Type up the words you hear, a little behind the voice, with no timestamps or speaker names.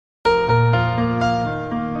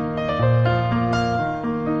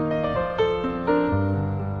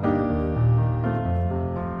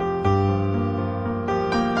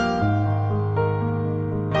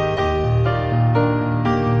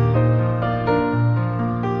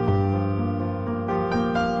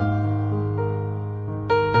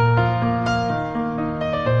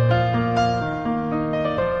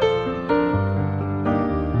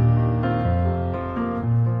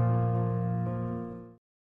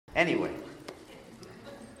Anyway,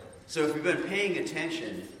 so if you've been paying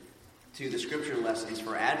attention to the scripture lessons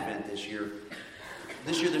for Advent this year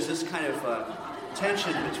there's this kind of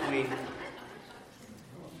tension between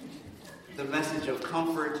the message of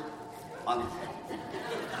comfort on...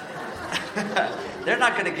 They're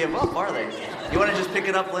not going to give up, are they? You want to just pick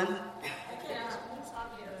it up, Lynn?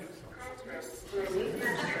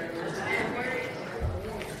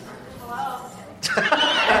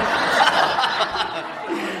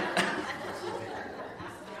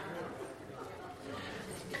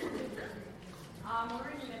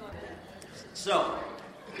 So,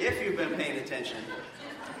 if you've been paying attention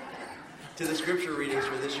to the scripture readings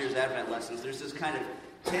for this year's Advent lessons, there's this kind of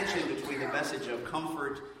tension between the message of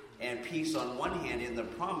comfort and peace on one hand in the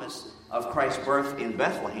promise of Christ's birth in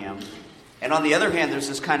Bethlehem, and on the other hand, there's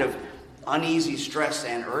this kind of uneasy stress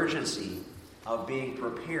and urgency of being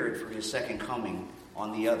prepared for his second coming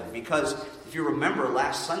on the other. Because if you remember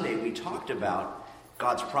last Sunday, we talked about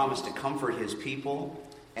God's promise to comfort his people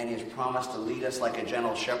and his promise to lead us like a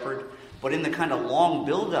gentle shepherd. But in the kind of long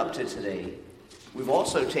build-up to today, we've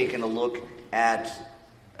also taken a look at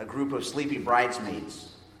a group of sleepy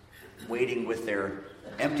bridesmaids waiting with their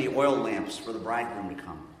empty oil lamps for the bridegroom to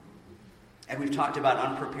come. And we've talked about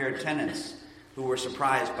unprepared tenants who were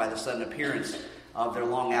surprised by the sudden appearance of their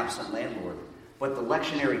long-absent landlord. But the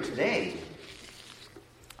lectionary today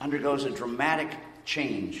undergoes a dramatic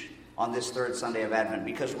change on this third Sunday of Advent,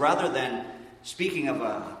 because rather than speaking of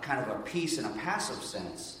a kind of a peace in a passive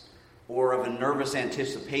sense, or of a nervous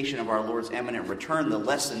anticipation of our Lord's imminent return, the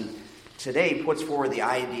lesson today puts forward the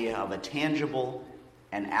idea of a tangible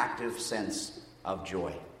and active sense of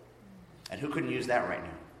joy. And who couldn't use that right now?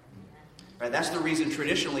 Right, that's the reason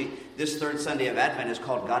traditionally this third Sunday of Advent is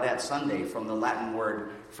called Gaudet Sunday, from the Latin word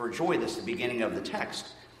for joy. This is the beginning of the text.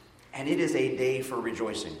 And it is a day for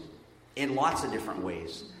rejoicing in lots of different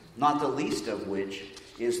ways, not the least of which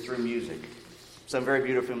is through music. Some very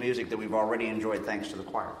beautiful music that we've already enjoyed thanks to the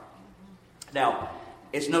choir. Now,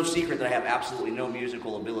 it's no secret that I have absolutely no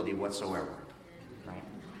musical ability whatsoever, right?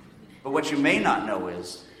 But what you may not know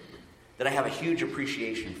is that I have a huge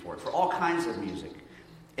appreciation for it, for all kinds of music.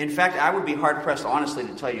 In fact, I would be hard-pressed, honestly,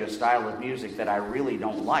 to tell you a style of music that I really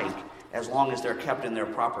don't like, as long as they're kept in their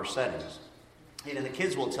proper settings. And the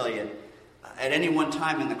kids will tell you, at any one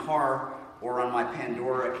time in the car, or on my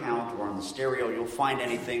Pandora account, or on the stereo, you'll find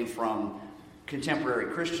anything from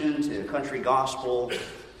contemporary Christian to country gospel,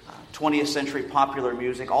 20th century popular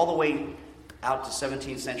music, all the way out to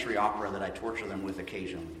 17th century opera that I torture them with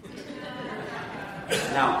occasionally.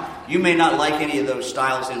 Now, you may not like any of those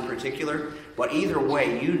styles in particular, but either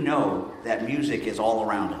way, you know that music is all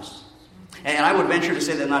around us. And I would venture to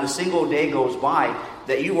say that not a single day goes by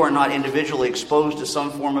that you are not individually exposed to some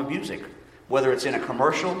form of music, whether it's in a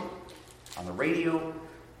commercial, on the radio,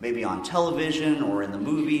 maybe on television or in the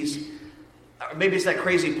movies. Or maybe it's that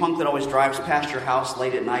crazy punk that always drives past your house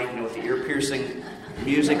late at night, with the ear-piercing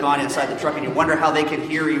music on inside the truck, and you wonder how they can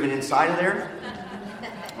hear even inside of there,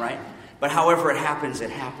 right? But however it happens,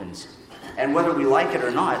 it happens. And whether we like it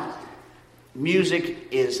or not, music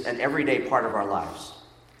is an everyday part of our lives.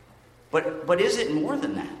 But is it more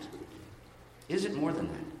than that? Is it more than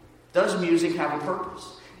that? Does music have a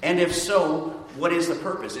purpose? And if so, what is the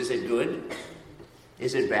purpose? Is it good?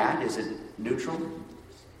 Is it bad? Is it neutral?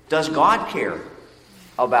 Does God care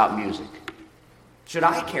about music? Should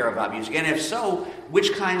I care about music? And if so,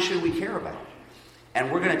 which kind should we care about?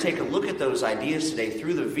 And we're going to take a look at those ideas today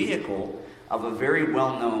through the vehicle of a very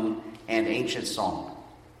well-known and ancient song,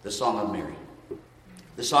 the Song of Mary.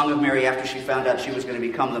 The Song of Mary after she found out she was going to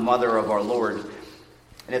become the mother of our Lord.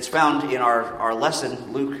 And it's found in our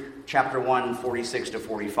lesson, Luke chapter 1, 46 to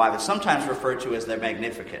 45. It's sometimes referred to as the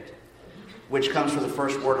Magnificat, which comes from the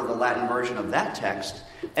first word of the Latin version of that text,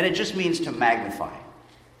 and it just means to magnify.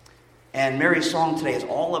 And Mary's song today is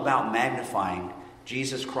all about magnifying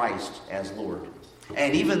Jesus Christ as Lord.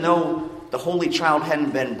 And even though the Holy Child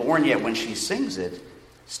hadn't been born yet when she sings it,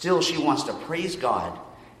 still she wants to praise God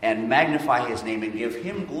and magnify his name and give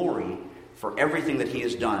him glory for everything that he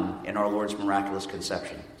has done in our Lord's miraculous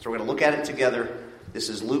conception. So we're going to look at it together. This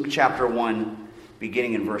is Luke chapter 1,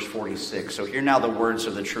 beginning in verse 46. So hear now the words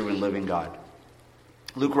of the true and living God.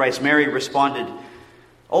 Luke writes, Mary responded,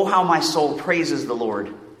 "Oh, how my soul praises the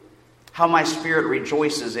Lord, how my spirit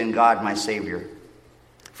rejoices in God my Savior.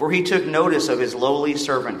 For he took notice of his lowly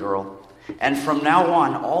servant girl, and from now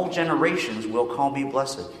on all generations will call me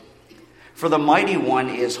blessed. For the Mighty One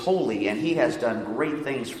is holy, and he has done great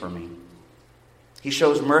things for me. He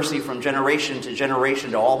shows mercy from generation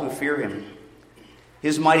to all who fear him.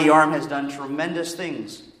 His mighty arm has done tremendous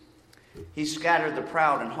things. He scattered the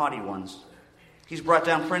proud and haughty ones. He's brought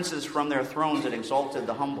down princes from their thrones and exalted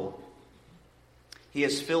the humble. He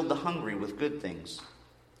has filled the hungry with good things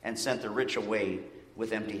and sent the rich away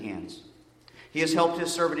with empty hands. He has helped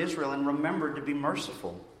his servant Israel and remembered to be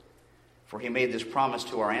merciful. For he made this promise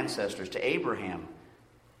to our ancestors, to Abraham,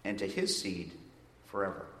 and to his seed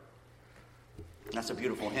forever. That's a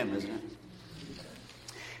beautiful hymn, isn't it?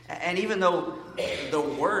 And even though the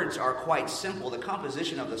words are quite simple, the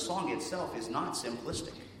composition of the song itself is not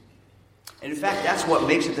simplistic. And in fact, that's what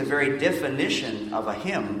makes it the very definition of a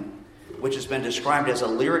hymn, which has been described as a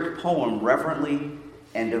lyric poem reverently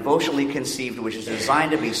and devotionally conceived, which is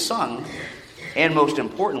designed to be sung, and most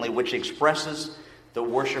importantly, which expresses the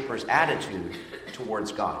worshiper's attitude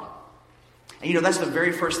towards God. And that's the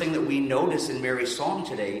very first thing that we notice in Mary's song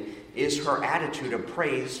today, is her attitude of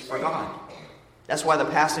praise for God. That's why the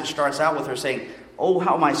passage starts out with her saying, "Oh,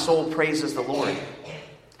 how my soul praises the Lord.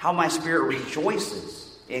 How my spirit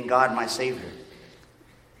rejoices in God my Savior."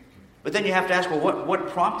 But then you have to ask, well, what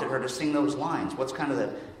prompted her to sing those lines? What's kind of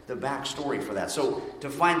the backstory for that? So to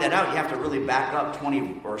find that out, you have to really back up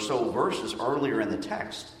 20 or so verses earlier in the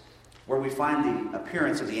text, where we find the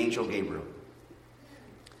appearance of the angel Gabriel.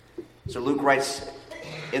 So Luke writes,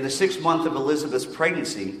 in the 6th month of Elizabeth's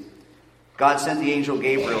pregnancy, God sent the angel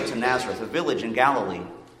Gabriel to Nazareth, a village in Galilee,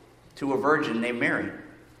 to a virgin named Mary.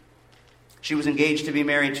 She was engaged to be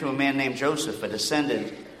married to a man named Joseph, a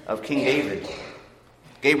descendant of King David.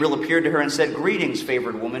 Gabriel appeared to her and said, "Greetings,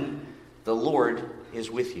 favored woman, the Lord is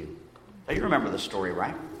with you." Now you remember the story,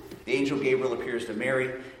 right? The angel Gabriel appears to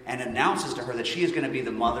Mary and announces to her that she is going to be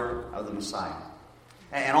the mother of the Messiah.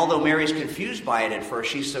 And although Mary's confused by it at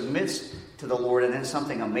first, she submits to the Lord, and then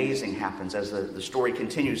something amazing happens as the story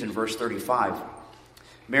continues in verse 35.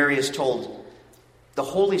 Mary is told, "The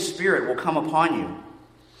Holy Spirit will come upon you,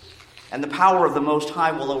 and the power of the Most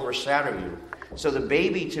High will overshadow you. So the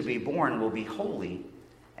baby to be born will be holy,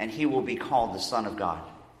 and he will be called the Son of God."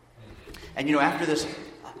 And after this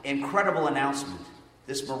incredible announcement,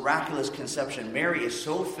 this miraculous conception, Mary is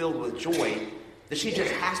so filled with joy that she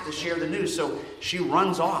just has to share the news. So she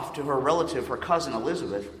runs off to her relative, her cousin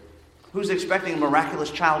Elizabeth, who's expecting a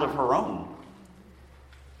miraculous child of her own.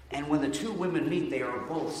 And when the two women meet, they are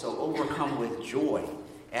both so overcome with joy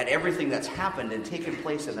at everything that's happened and taken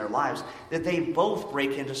place in their lives that they both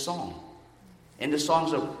break into song, into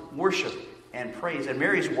songs of worship and praise. And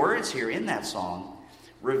Mary's words here in that song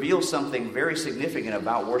reveal something very significant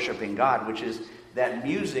about worshiping God, which is that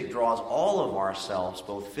music draws all of ourselves,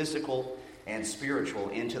 both physical and spiritual,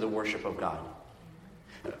 into the worship of God.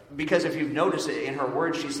 Because if you've noticed it in her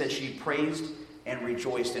words, she says she praised and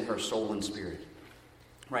rejoiced in her soul and spirit.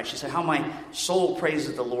 Right? She said, "How my soul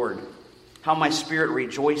praises the Lord. How my spirit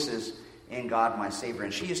rejoices in God my Savior."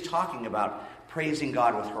 And she is talking about praising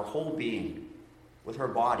God with her whole being, with her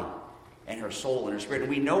body and her soul and her spirit. And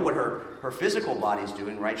we know what her physical body's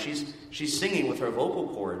doing, right? She's singing with her vocal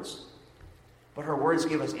cords. But her words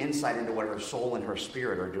give us insight into what her soul and her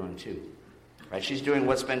spirit are doing too. Right? She's doing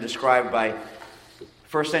what's been described by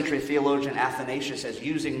first century theologian Athanasius as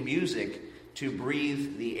using music to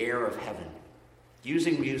breathe the air of heaven.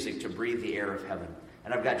 Using music to breathe the air of heaven.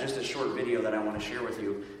 And I've got just a short video that I want to share with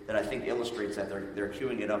you that I think illustrates that. They're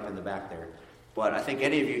queuing it up in the back there. But I think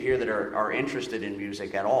any of you here that are interested in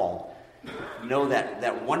music at all know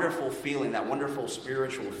that wonderful feeling, that wonderful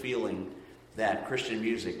spiritual feeling that Christian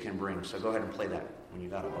music can bring. So go ahead and play that when you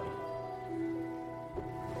got it, buddy.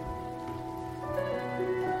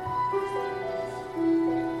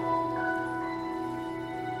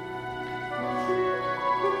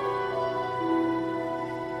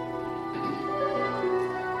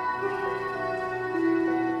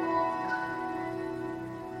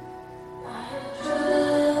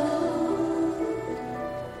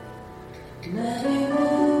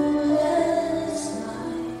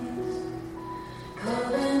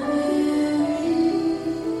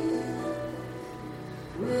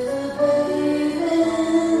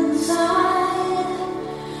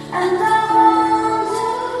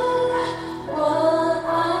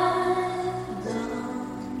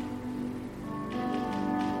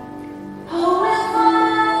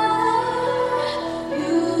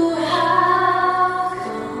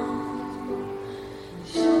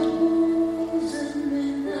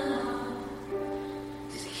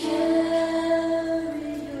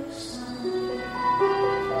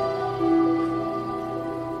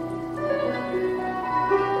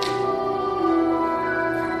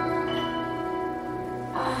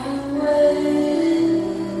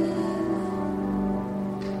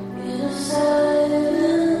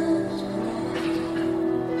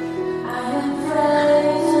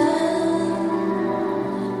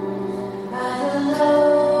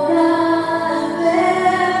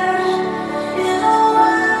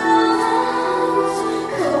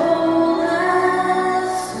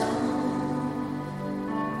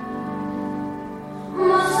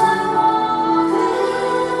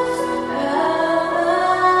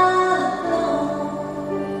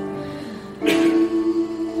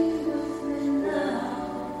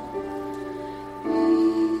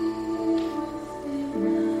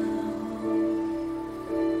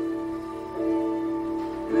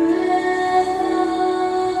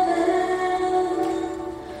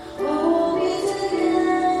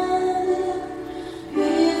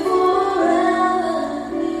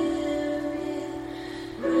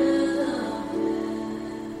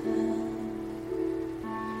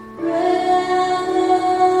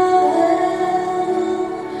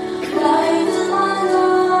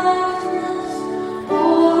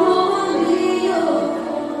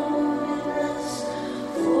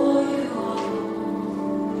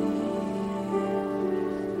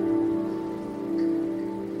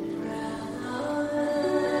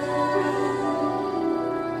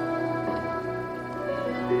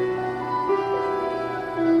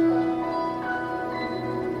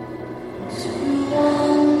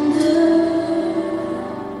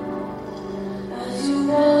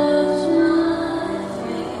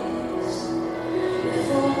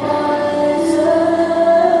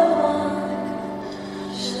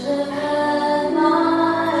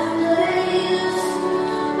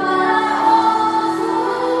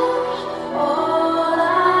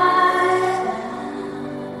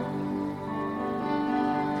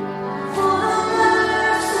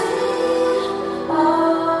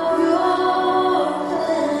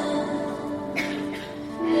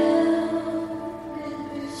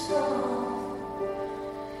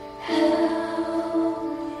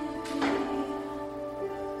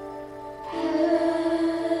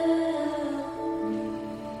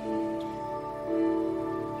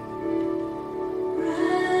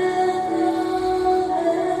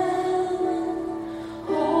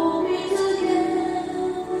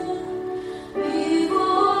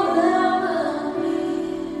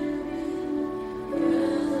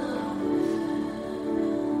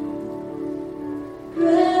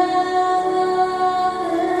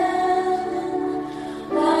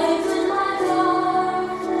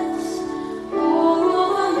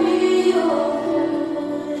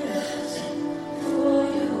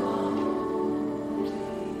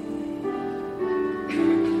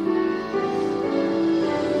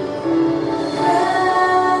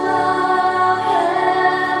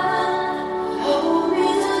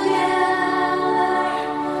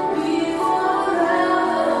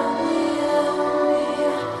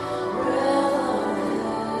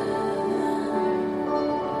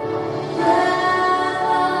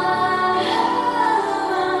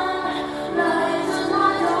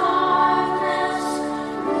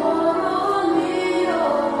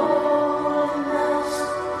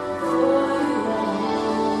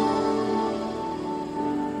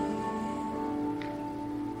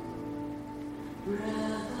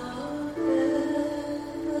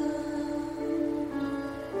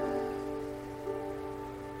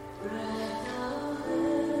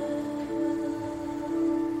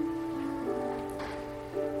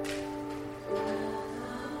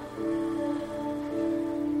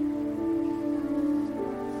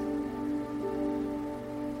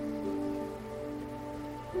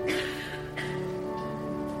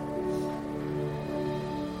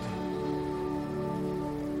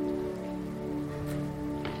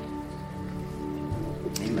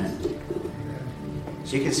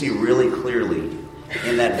 So you can see really clearly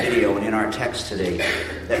in that video and in our text today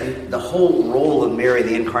that the whole role of Mary,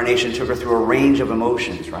 the incarnation, took her through a range of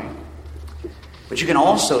emotions, right? But you can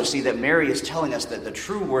also see that Mary is telling us that the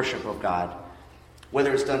true worship of God,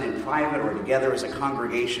 whether it's done in private or together as a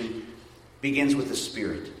congregation, begins with the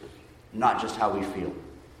Spirit, not just how we feel.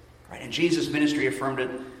 Right? And Jesus' ministry affirmed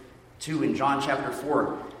it too in John chapter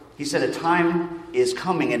 4. He said, a time is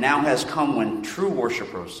coming and now has come when true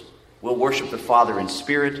worshipers will worship the Father in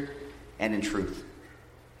spirit and in truth.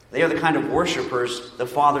 They are the kind of worshipers the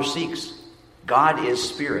Father seeks. God is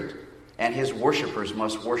spirit, and his worshipers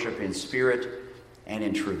must worship in spirit and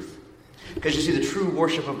in truth. Because you see, the true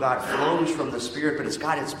worship of God flows from the Spirit, but it's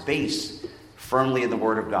got its base firmly in the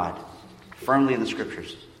Word of God, firmly in the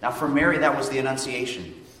Scriptures. Now, for Mary, that was the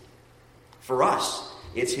Annunciation. For us,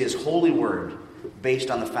 it's his holy Word based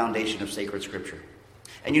on the foundation of sacred Scripture.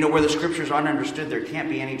 And you know, where the Scriptures aren't understood, there can't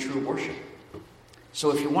be any true worship.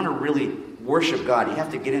 So if you want to really worship God, you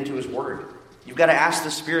have to get into his Word. You've got to ask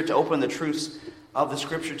the Spirit to open the truths of the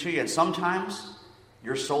Scripture to you. And sometimes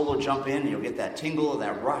your soul will jump in and you'll get that tingle,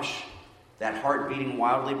 that rush, that heart beating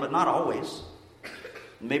wildly, but not always.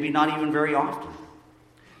 Maybe not even very often.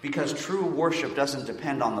 Because true worship doesn't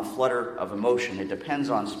depend on the flutter of emotion. It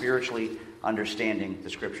depends on spiritually understanding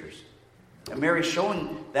the Scriptures. And Mary's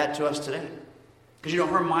showing that to us today. Because, you know,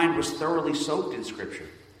 her mind was thoroughly soaked in Scripture.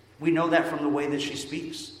 We know that from the way that she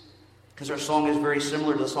speaks. Because her song is very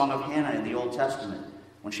similar to the song of Hannah in the Old Testament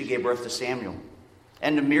when she gave birth to Samuel.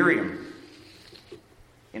 And to Miriam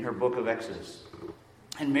in her book of Exodus.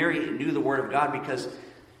 And Mary knew the Word of God because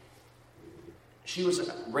she was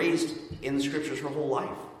raised in the Scriptures her whole life.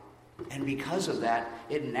 And because of that,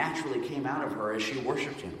 it naturally came out of her as she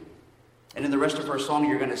worshiped him. And in the rest of her song,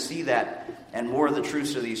 you're going to see that and more of the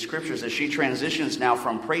truths of these Scriptures as she transitions now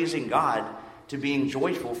from praising God to being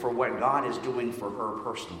joyful for what God is doing for her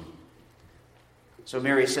personally. So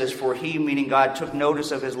Mary says, for he, meaning God, took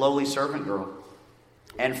notice of his lowly servant girl.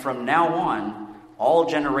 And from now on, all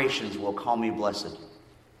generations will call me blessed.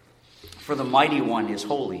 For the Mighty One is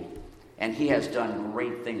holy, and he has done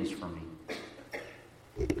great things for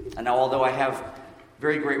me. And now, although I have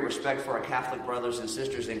very great respect for our Catholic brothers and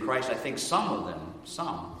sisters in Christ, I think some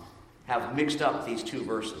have mixed up these two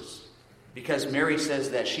verses. Because Mary says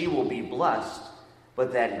that she will be blessed,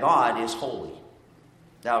 but that God is holy.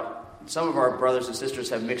 Now, some of our brothers and sisters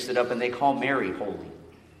have mixed it up, and they call Mary holy,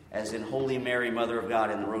 as in Holy Mary, Mother of God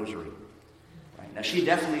in the Rosary. Right? Now, she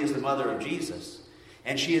definitely is the mother of Jesus,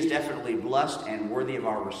 and she is definitely blessed and worthy of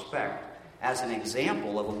our respect as an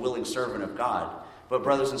example of a willing servant of God. But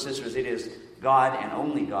brothers and sisters, it is God and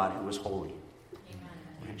only God who is holy.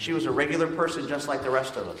 Amen. She was a regular person just like the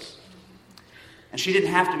rest of us. And she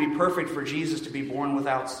didn't have to be perfect for Jesus to be born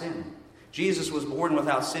without sin. Jesus was born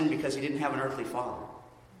without sin because he didn't have an earthly father,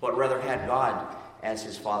 but rather had God as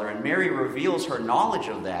his father. And Mary reveals her knowledge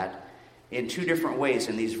of that in two different ways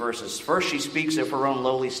in these verses. First, she speaks of her own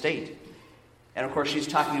lowly state. And of course, she's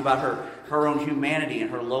talking about her own humanity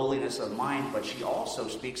and her lowliness of mind, but she also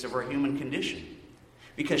speaks of her human condition.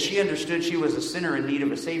 Because she understood she was a sinner in need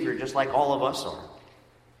of a Savior, just like all of us are.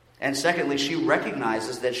 And secondly, she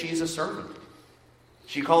recognizes that she's a servant.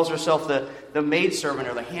 She calls herself the maidservant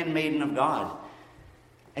or the handmaiden of God.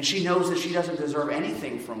 And she knows that she doesn't deserve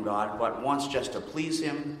anything from God, but wants just to please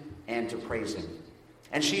him and to praise him.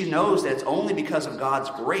 And she knows that it's only because of God's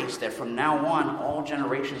grace that from now on, all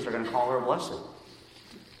generations are going to call her blessed.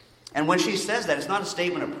 And when she says that, it's not a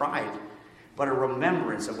statement of pride, but a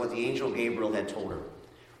remembrance of what the angel Gabriel had told her.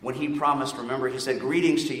 When he promised, remember, he said,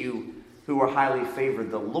 greetings to you who are highly favored.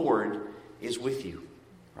 The Lord is with you.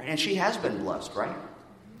 Right? And she has been blessed, right?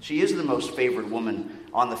 She is the most favored woman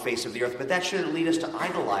on the face of the earth. But that shouldn't lead us to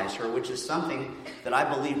idolize her, which is something that I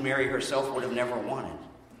believe Mary herself would have never wanted.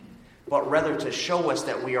 But rather to show us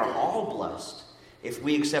that we are all blessed if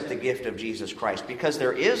we accept the gift of Jesus Christ. Because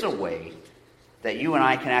there is a way that you and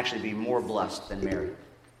I can actually be more blessed than Mary.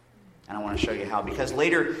 And I want to show you how. Because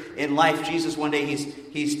later in life, Jesus, one day,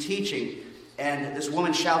 he's teaching, and this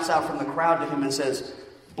woman shouts out from the crowd to him and says,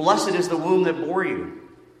 blessed is the womb that bore you.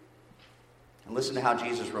 And listen to how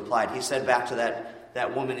Jesus replied. He said back to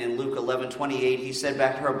that woman in Luke 11:28, he said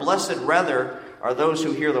back to her, blessed rather are those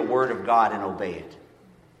who hear the word of God and obey it.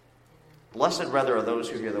 Blessed rather are those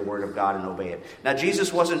who hear the word of God and obey it. Now,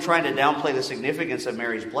 Jesus wasn't trying to downplay the significance of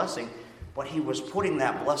Mary's blessing, but he was putting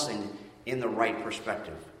that blessing in the right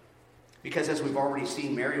perspective. Because as we've already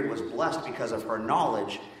seen, Mary was blessed because of her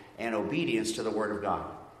knowledge and obedience to the Word of God.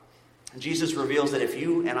 And Jesus reveals that if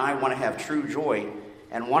you and I want to have true joy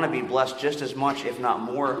and want to be blessed just as much, if not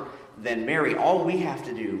more, than Mary, all we have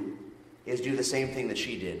to do is do the same thing that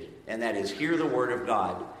she did. and that is hear the word of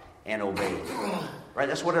God and obey it. Right?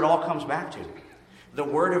 That's what it all comes back to. The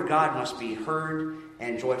word of God must be heard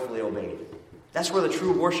and joyfully obeyed. That's where the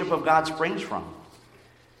true worship of God springs from.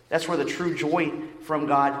 That's where the true joy from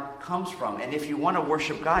God comes from. And if you want to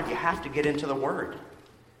worship God, you have to get into the word.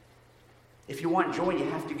 If you want joy, you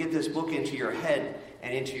have to get this book into your head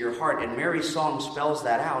and into your heart. And Mary's song spells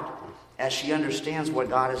that out as she understands what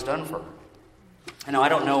God has done for her. And now, I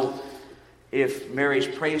don't know if Mary's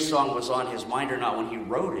praise song was on his mind or not when he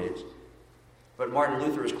wrote it, but Martin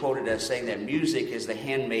Luther is quoted as saying that music is the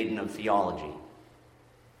handmaiden of theology.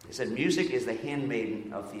 He said, music is the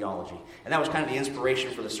handmaiden of theology. And that was kind of the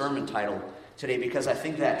inspiration for the sermon title today, because I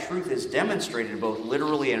think that truth is demonstrated both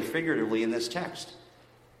literally and figuratively in this text.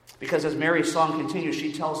 Because as Mary's song continues,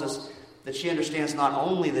 she tells us that she understands not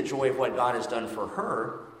only the joy of what God has done for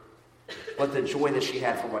her, but the joy that she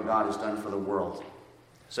had for what God has done for the world.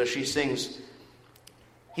 So she sings,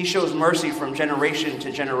 he shows mercy from generation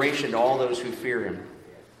to all those who fear him.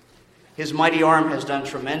 His mighty arm has done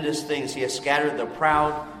tremendous things. He has scattered the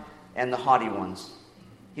proud and the haughty ones.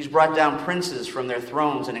 He's brought down princes from their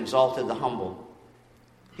thrones and exalted the humble.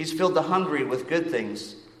 He's filled the hungry with good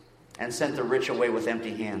things and sent the rich away with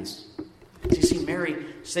empty hands. So you see, Mary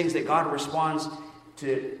sings that God responds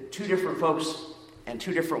to two different folks in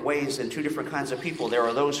two different ways and two different kinds of people. There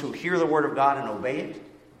are those who hear the word of God and obey it,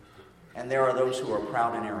 and there are those who are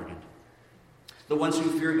proud and arrogant. The ones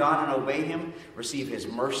who fear God and obey him receive his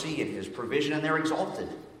mercy and his provision, and they're exalted.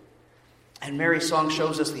 And Mary's song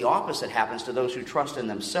shows us the opposite happens to those who trust in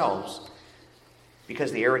themselves,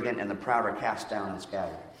 because the arrogant and the proud are cast down and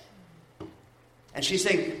scattered. And she's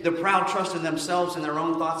saying the proud trust in themselves and their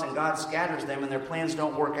own thoughts, and God scatters them and their plans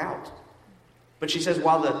don't work out. But she says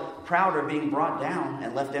while the proud are being brought down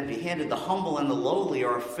and left empty-handed, the humble and the lowly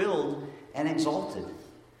are filled and exalted.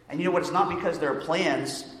 And you know what? It's not because their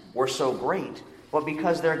plans were so great, but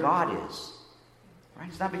because their God is. Right?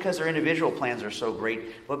 It's not because their individual plans are so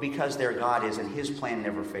great, but because their God is, and his plan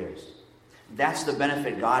never fails. That's the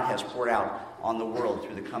benefit God has poured out on the world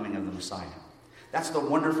through the coming of the Messiah. That's the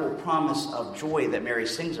wonderful promise of joy that Mary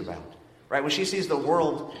sings about. Right? When she sees the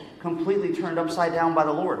world completely turned upside down by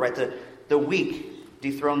the Lord, right? The weak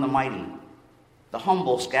dethrone the mighty. The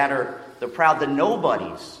humble scatter the proud. The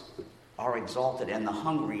nobodies are exalted, and the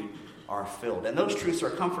hungry are filled. And those truths are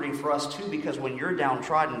comforting for us too, because when you're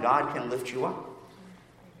downtrodden, God can lift you up.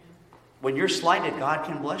 When you're slighted, God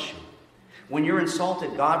can bless you. When you're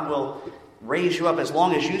insulted, God will raise you up, as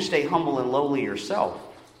long as you stay humble and lowly yourself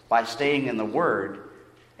by staying in the Word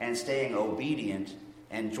and staying obedient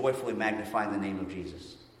and joyfully magnifying the name of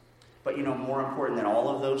Jesus. But you know, more important than all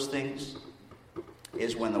of those things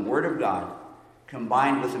is when the Word of God,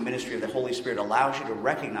 combined with the ministry of the Holy Spirit, allows you to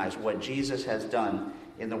recognize what Jesus has done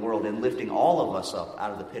in the world in lifting all of us up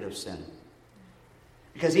out of the pit of sin.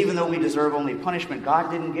 Because even though we deserve only punishment,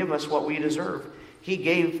 God didn't give us what we deserve. He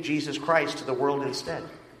gave Jesus Christ to the world instead,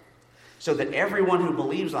 so that everyone who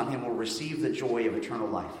believes on him will receive the joy of eternal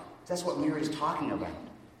life. That's what Mary's talking about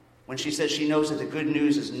when she says she knows that the good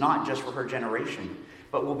news is not just for her generation,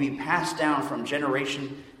 but will be passed down from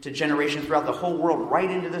generation to generation throughout the whole world,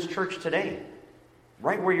 right into this church today,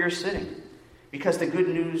 right where you're sitting. Because the good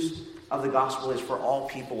news of the gospel is for all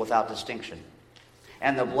people without distinction.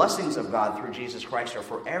 And the blessings of God through Jesus Christ are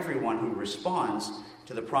for everyone who responds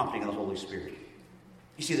to the prompting of the Holy Spirit.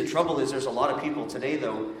 You see, the trouble is there's a lot of people today,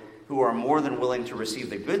 though, who are more than willing to receive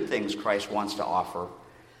the good things Christ wants to offer,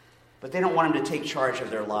 but they don't want him to take charge of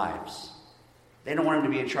their lives. They don't want him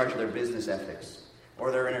to be in charge of their business ethics, or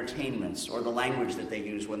their entertainments, or the language that they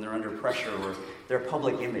use when they're under pressure, or their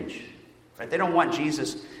public image. Right? They don't want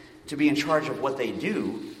Jesus to be in charge of what they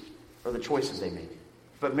do or the choices they make.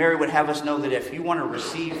 But Mary would have us know that if you want to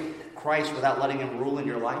receive Christ without letting him rule in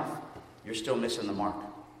your life, you're still missing the mark.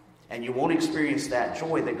 And you won't experience that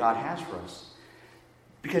joy that God has for us,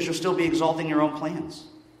 because you'll still be exalting your own plans.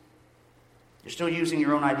 You're still using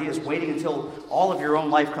your own ideas, waiting until all of your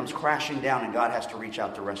own life comes crashing down and God has to reach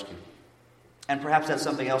out to rescue. And perhaps that's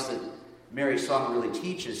something else that Mary's song really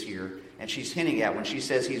teaches here, and she's hinting at when she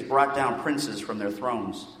says he's brought down princes from their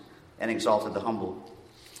thrones and exalted the humble.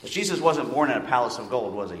 But Jesus wasn't born in a palace of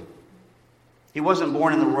gold, was he? He wasn't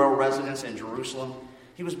born in the royal residence in Jerusalem.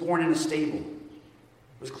 He was born in a stable.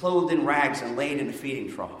 He was clothed in rags and laid in a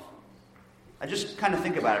feeding trough. I just kind of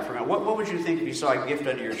think about it for a minute. What would you think if you saw a gift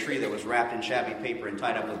under your tree that was wrapped in shabby paper and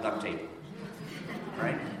tied up with duct tape?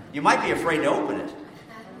 Right? You might be afraid to open it.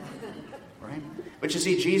 Right? But you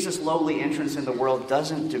see, Jesus' lowly entrance in the world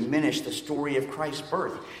doesn't diminish the story of Christ's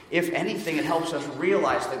birth. If anything, it helps us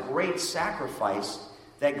realize the great sacrifice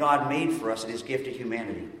that God made for us in his gift to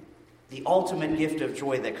humanity. The ultimate gift of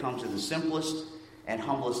joy that comes in the simplest and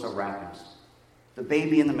humblest of wrappings. The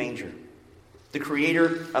baby in the manger. The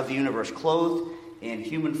creator of the universe, clothed in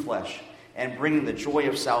human flesh, and bringing the joy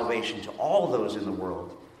of salvation to all those in the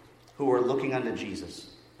world who are looking unto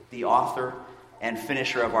Jesus, the author and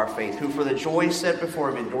finisher of our faith, who for the joy set before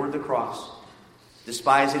him endured the cross,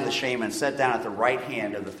 despising the shame, and sat down at the right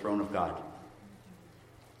hand of the throne of God.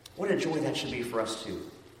 What a joy that should be for us too.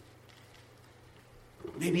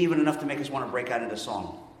 Maybe even enough to make us want to break out into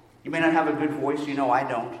song. You may not have a good voice, you know I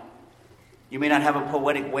don't. You may not have a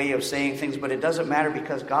poetic way of saying things, but it doesn't matter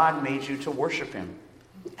because God made you to worship him.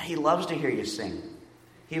 He loves to hear you sing.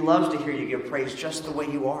 He loves to hear you give praise just the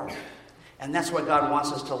way you are. And that's what God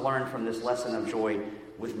wants us to learn from this lesson of joy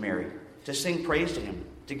with Mary. To sing praise to him.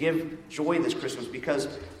 To give joy this Christmas, because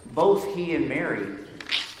both he and Mary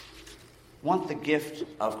want the gift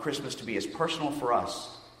of Christmas to be as personal for us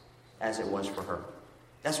as it was for her.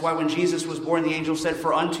 That's why when Jesus was born, the angel said,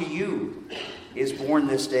 "For unto you is born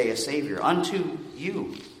this day a Savior." Unto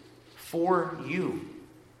you. For you.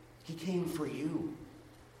 He came for you.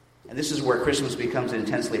 And this is where Christmas becomes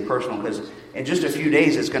intensely personal, because in just a few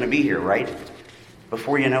days it's going to be here, right?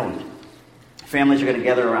 Before you know it. Families are going to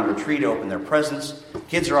gather around the tree to open their presents.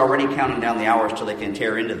 Kids are already counting down the hours till they can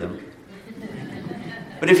tear into them.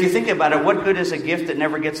 But if you think about it, what good is a gift that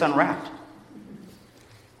never gets unwrapped?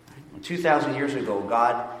 2,000 years ago,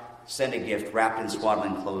 God sent a gift wrapped in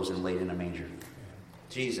swaddling clothes and laid in a manger.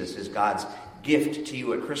 Jesus is God's gift to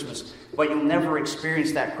you at Christmas. But you'll never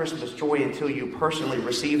experience that Christmas joy until you personally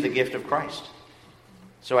receive the gift of Christ.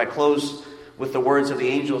 So I close with the words of the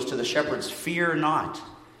angels to the shepherds, "Fear not,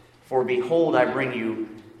 for behold, I bring you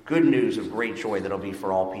good news of great joy that'll be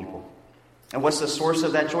for all people." And what's the source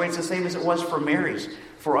of that joy? It's the same as it was for Mary's.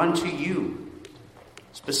 For unto you,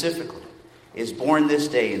 specifically, is born this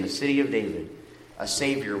day in the city of David a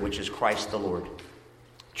Savior, which is Christ the Lord.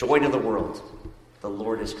 Joy to the world. The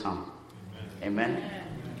Lord has come. Amen. Amen.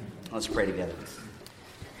 Let's pray together.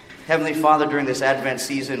 Heavenly Father, during this Advent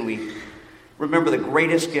season, we remember the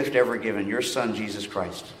greatest gift ever given, your Son, Jesus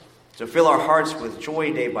Christ. So fill our hearts with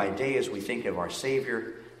joy day by day as we think of our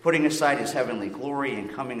Savior, putting aside his heavenly glory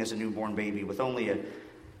and coming as a newborn baby with only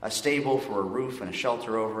a stable for a roof and a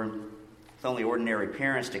shelter over him, with only ordinary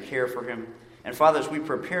parents to care for him. And Father, as we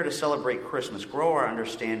prepare to celebrate Christmas, grow our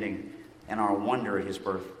understanding and our wonder at his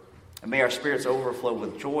birth. And may our spirits overflow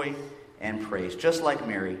with joy and praise, just like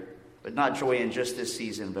Mary, but not joy in just this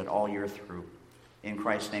season, but all year through. In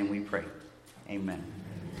Christ's name we pray. Amen.